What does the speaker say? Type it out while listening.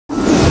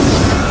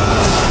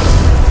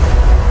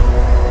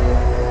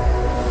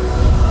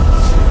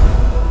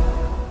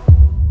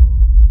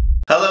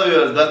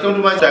viewers, welcome to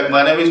my channel.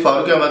 My name is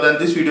Farooq Ahmed and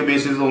this video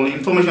basis is only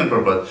information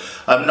purpose.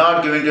 I'm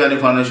not giving you any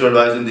financial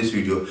advice in this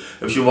video.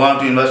 If you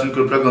want to invest in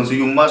cryptocurrency,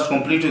 you must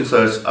complete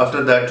research.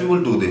 After that, you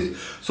will do this.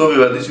 So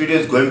viewers, this video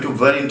is going to be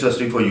very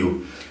interesting for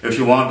you. If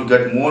you want to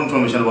get more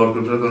information about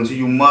cryptocurrency,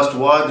 you must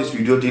watch this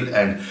video till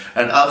end.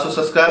 And also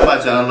subscribe my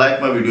channel,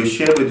 like my video,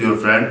 share with your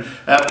friend,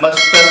 and must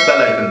press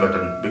bell icon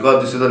button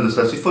because this is a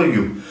necessity for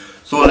you.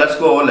 So let's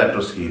go over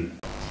laptop screen.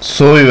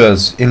 So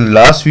viewers, in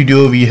last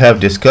video we have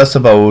discussed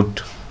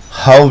about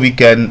how we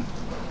can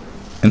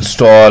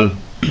install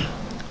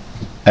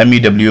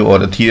MEW or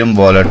Ethereum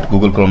wallet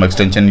Google Chrome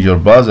extension in your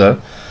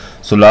browser.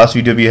 So last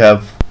video we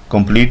have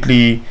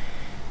completely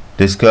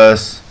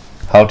discussed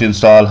how to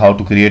install, how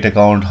to create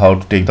account, how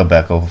to take the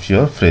backup of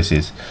your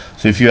phrases.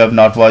 So if you have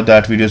not watched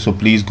that video, so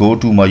please go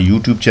to my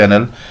YouTube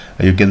channel.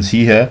 You can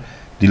see here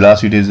the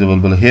last video is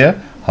available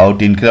here, how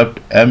to encrypt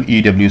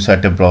MEW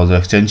setup browser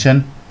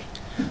extension.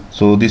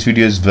 So this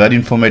video is very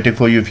informative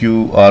for you if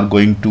you are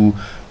going to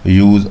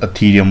use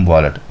Ethereum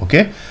wallet.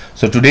 Okay,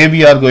 so today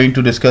we are going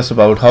to discuss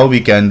about how we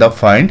can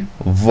find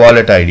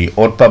wallet ID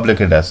or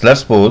public address. Let's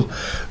suppose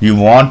you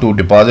want to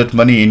deposit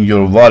money in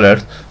your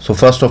wallet. So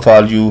first of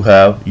all, you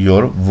have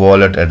your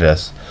wallet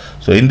address.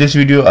 So in this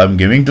video I'm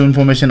giving you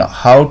information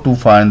how to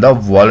find the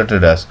wallet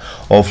address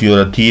of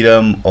your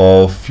Ethereum,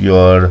 of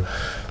your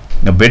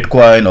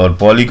Bitcoin or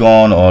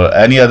Polygon or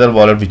any other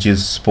wallet which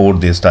is support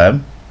this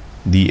time,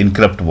 the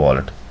Enkrypt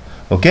wallet.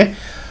 Okay,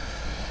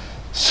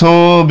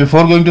 so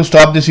before going to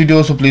stop this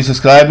video, so please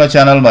subscribe my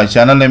channel. My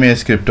channel name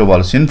is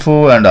Cryptowallets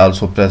Info, and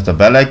also press the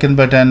bell icon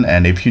button.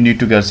 And if you need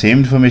to get same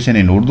information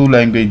in Urdu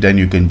language, then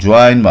you can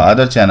join my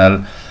other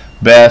channel,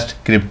 Best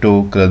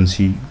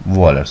Cryptocurrency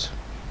Wallets.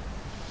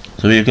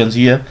 So you can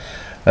see here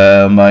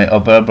my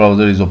Opera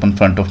browser is open in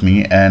front of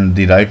me, and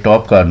the right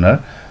top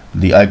corner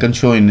the icon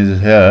showing is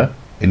here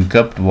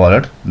Enkrypt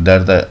wallet.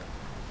 That's the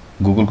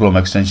Google Chrome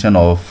extension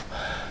of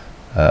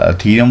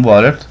Ethereum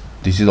wallet.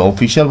 This is the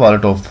official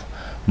wallet of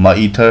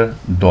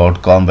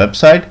MyEther.com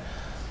website.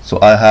 So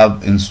I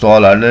have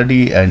installed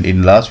already, and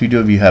in last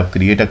video we have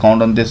create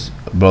account on this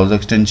browser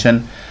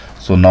extension.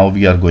 So now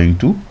we are going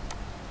to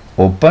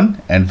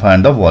open and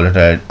find the wallet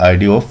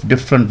ID of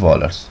different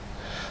wallets.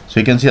 So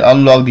you can see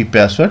unlock the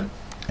password.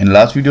 In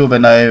last video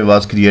when I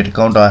was create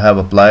account, I have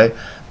applied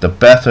the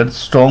password,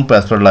 strong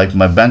password like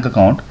my bank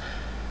account,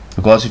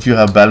 because if you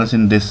have balance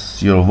in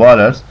this your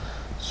wallet,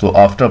 so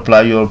after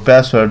apply your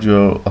password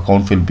your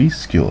account will be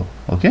secure.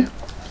 Okay,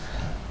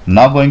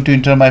 now going to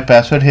enter my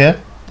password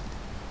here.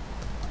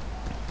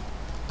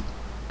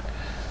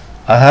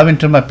 I have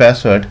entered my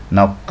password.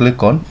 Now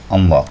click on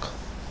unlock.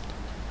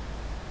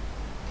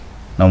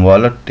 Now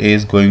wallet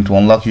is going to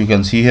unlock. You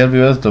can see here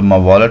viewers, my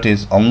wallet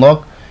is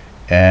unlocked,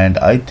 and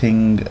I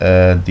think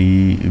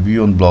the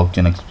view on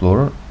blockchain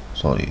explorer,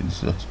 sorry,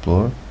 this is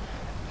explorer,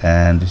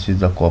 and this is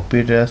the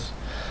copy address.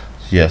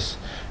 Yes,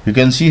 you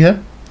can see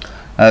here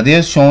they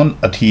are shown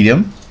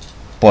Ethereum,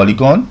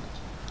 Polygon,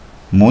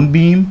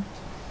 Moonbeam,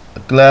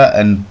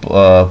 and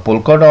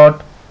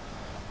Polkadot,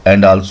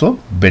 and also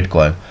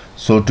Bitcoin.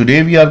 So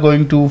today we are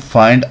going to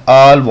find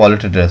all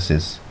wallet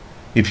addresses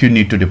if you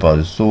need to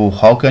deposit. So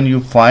how can you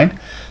find?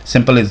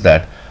 Simple is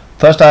that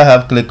first I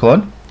have click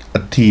on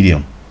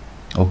Ethereum.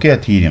 Okay,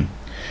 Ethereum,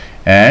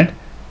 and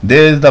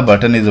there is the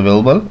button is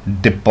available,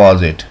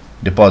 deposit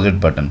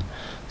button.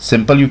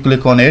 Simple, you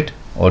click on it,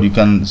 or you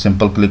can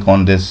simple click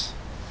on this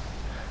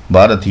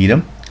bar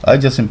Ethereum. I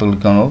just simply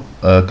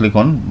click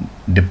on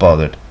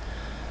deposit.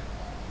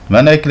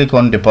 When I click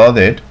on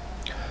deposit,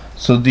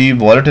 so the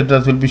wallet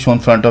address will be shown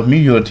in front of me.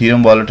 Your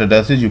Ethereum wallet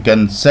addresses, you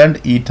can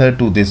send Ether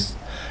to this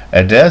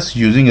address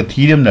using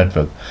Ethereum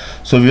network.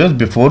 So viewers,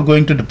 before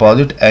going to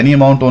deposit any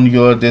amount on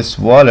your this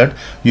wallet,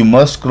 you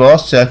must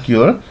cross check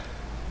your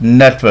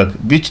network,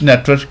 which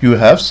network you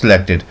have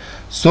selected.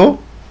 So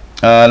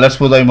let's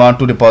suppose I want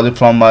to deposit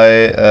from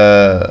my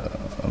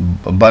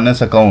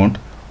Binance account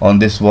on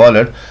this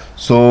wallet.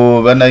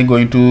 So when I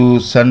going to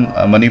send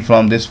money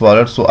from this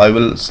wallet, so I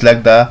will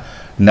select the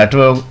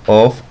network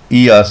of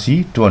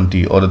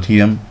ERC20 or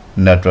Ethereum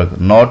network,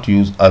 not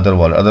use other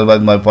wallet,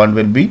 otherwise my point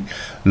will be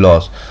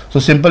lost. So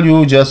simple,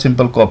 you just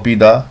simple copy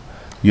the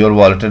your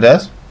wallet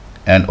address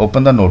and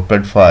open the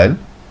notepad file.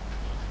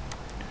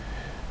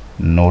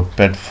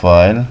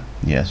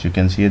 Yes, you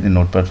can see the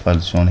notepad file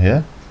shown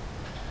here,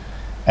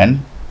 and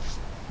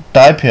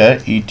type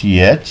here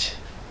ETH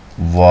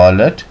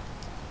wallet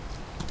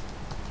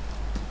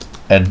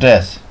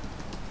address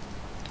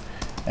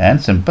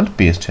and simple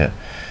paste here.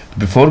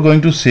 Before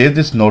going to save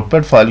this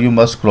notepad file, you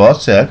must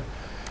cross check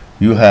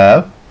you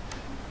have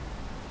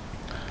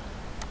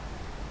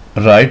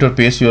write or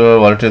paste your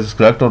wallet is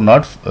correct or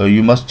not.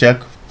 You must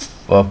check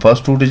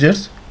first two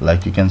digits,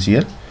 like you can see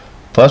here,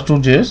 first two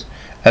digits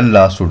and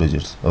last two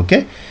digits.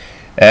 Okay,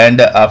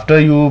 and after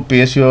you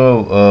paste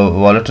your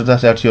wallet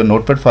address at your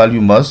notepad file,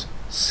 you must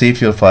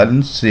save your file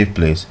in safe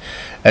place.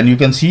 And you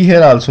can see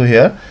here also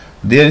here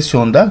there is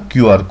shown the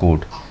QR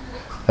code.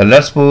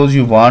 Let's suppose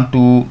you want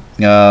to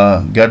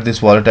get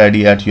this wallet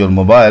ID at your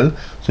mobile,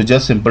 so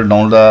just simple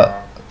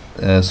download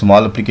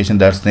small application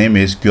that's name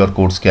is QR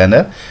code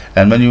scanner,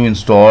 and when you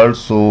install,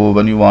 so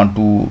when you want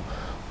to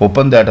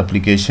open that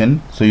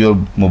application, so your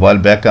mobile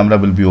back camera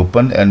will be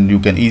open and you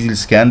can easily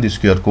scan this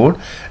QR code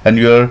and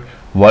your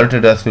wallet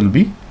address will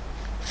be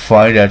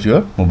find at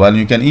your mobile.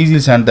 You can easily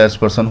send that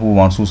person who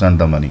wants to send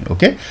the money.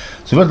 Okay,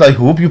 so well, I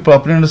hope you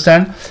properly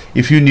understand.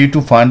 If you need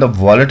to find the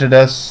wallet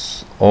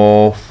address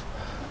of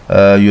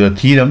your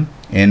Ethereum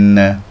in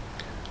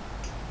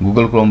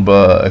Google Chrome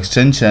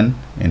extension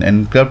in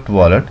Enkrypt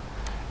Wallet,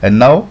 and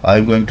now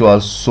I'm going to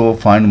also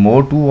find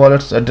more two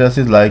wallets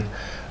addresses, like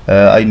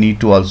I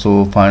need to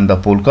also find the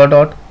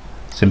Polkadot.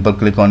 Simple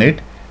click on it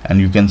and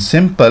you can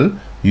simple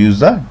use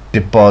the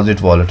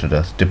deposit wallet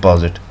address,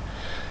 deposit.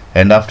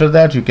 And after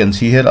that you can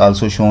see here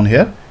also shown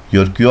here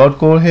your QR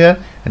code here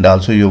and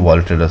also your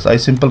wallet address. I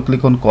simple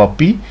click on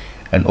copy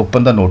and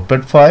open the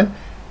notepad file,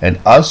 and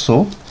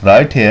also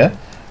right here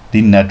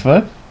the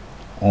network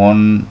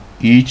on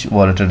each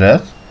wallet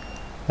address.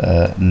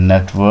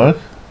 Network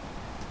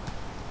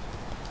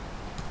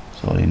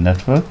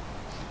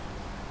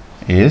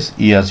is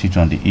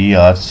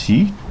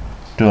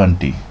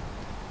ERC20.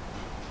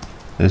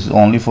 This is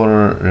only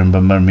for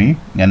remember me.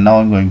 And now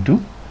I'm going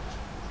to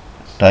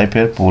type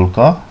here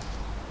Polkadot.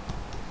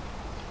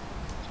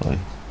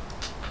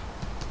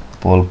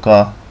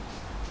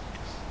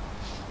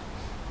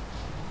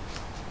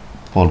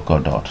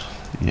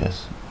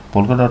 Yes,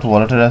 Polkadot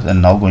wallet address,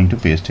 and now going to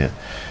paste here.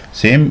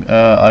 Same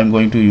I'm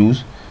going to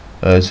use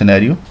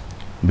scenario.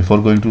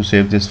 Before going to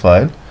save this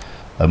file,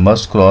 I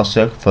must cross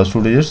check first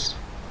two digits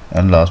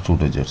and last two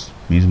digits,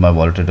 means my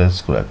wallet address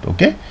is correct.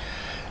 Okay,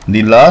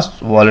 the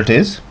last wallet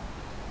is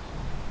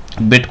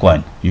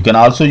Bitcoin. You can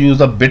also use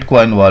the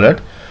Bitcoin wallet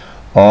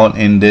on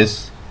in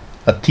this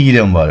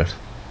Ethereum wallet.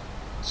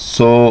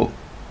 So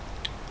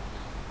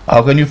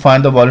how can you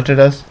find the wallet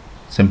address?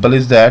 Simple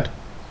is that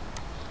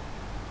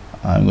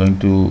I'm going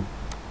to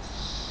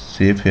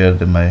save here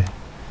my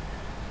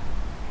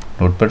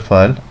notepad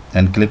file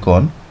and click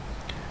on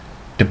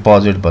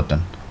deposit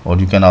button, or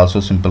you can also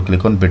simple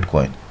click on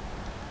Bitcoin.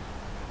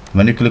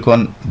 When you click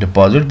on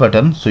deposit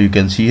button, so you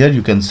can see here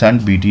you can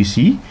send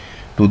BTC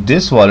to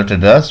this wallet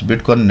address,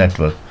 Bitcoin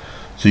network.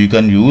 So you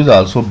can use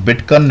also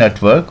Bitcoin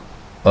network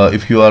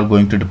if you are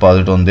going to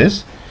deposit on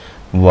this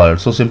wallet.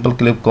 So simple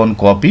click on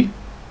copy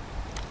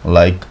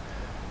like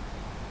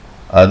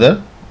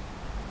other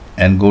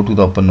and go to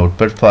the open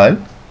notepad file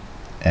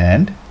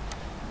and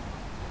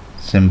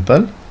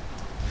simple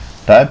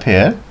type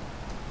here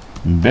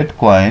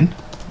Bitcoin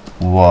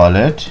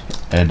wallet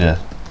address.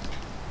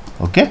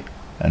 Okay,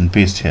 and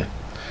paste here.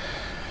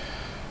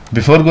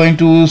 Before going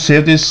to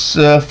save this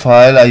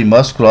file, I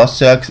must cross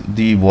check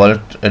the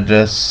wallet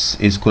address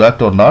is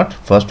correct or not,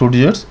 first two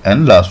digits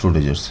and last two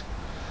digits.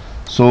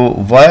 So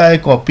why I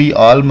copy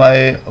all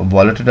my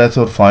wallet address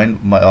or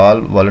find my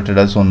all wallet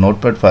address on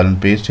notepad file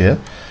and paste here?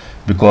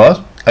 Because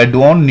I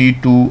don't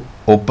need to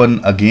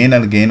open again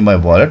and again my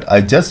wallet.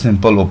 I just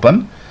simple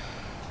open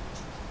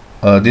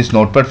this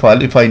notepad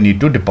file. If I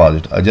need to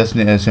deposit, I just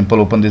simple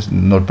open this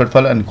notepad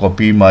file and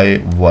copy my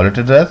wallet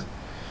address,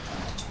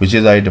 which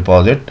is I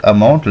deposit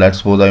amount. Let's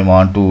suppose I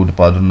want to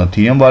deposit on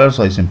Ethereum wallet,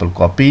 so I simple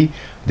copy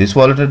this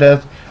wallet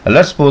address. And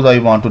let's suppose I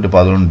want to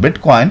deposit on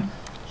Bitcoin,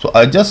 so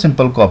I just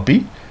simple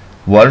copy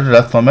wallet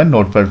address from a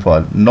notepad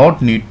file,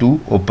 not need to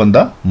open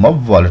the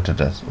MATIC wallet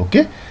address.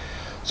 Okay,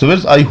 so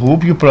I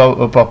hope you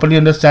properly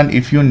understand.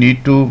 If you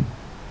need to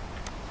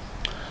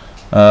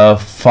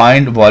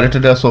find wallet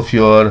address of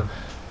your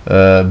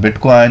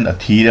Bitcoin,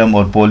 Ethereum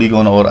or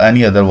Polygon or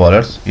any other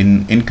wallets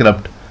in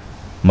Enkrypt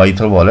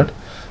MyEtherWallet,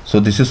 so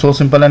this is so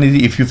simple and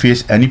easy. If you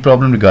face any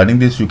problem regarding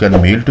this, you can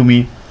mail to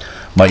me.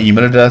 My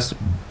email address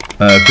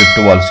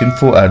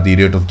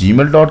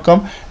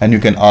cryptowalletsinfo@gmail.com, and you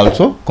can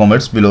also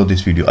comments below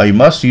this video. I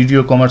must read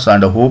your comments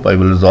and I hope I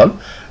will resolve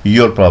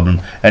your problem.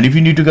 And if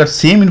you need to get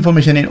same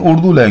information in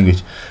Urdu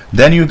language,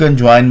 then you can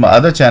join my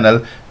other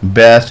channel,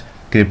 Best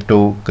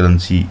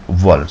Cryptocurrency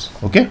Wallets.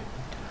 Okay,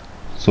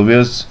 so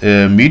we'll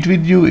meet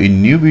with you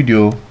in new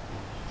video.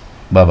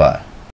 Bye bye.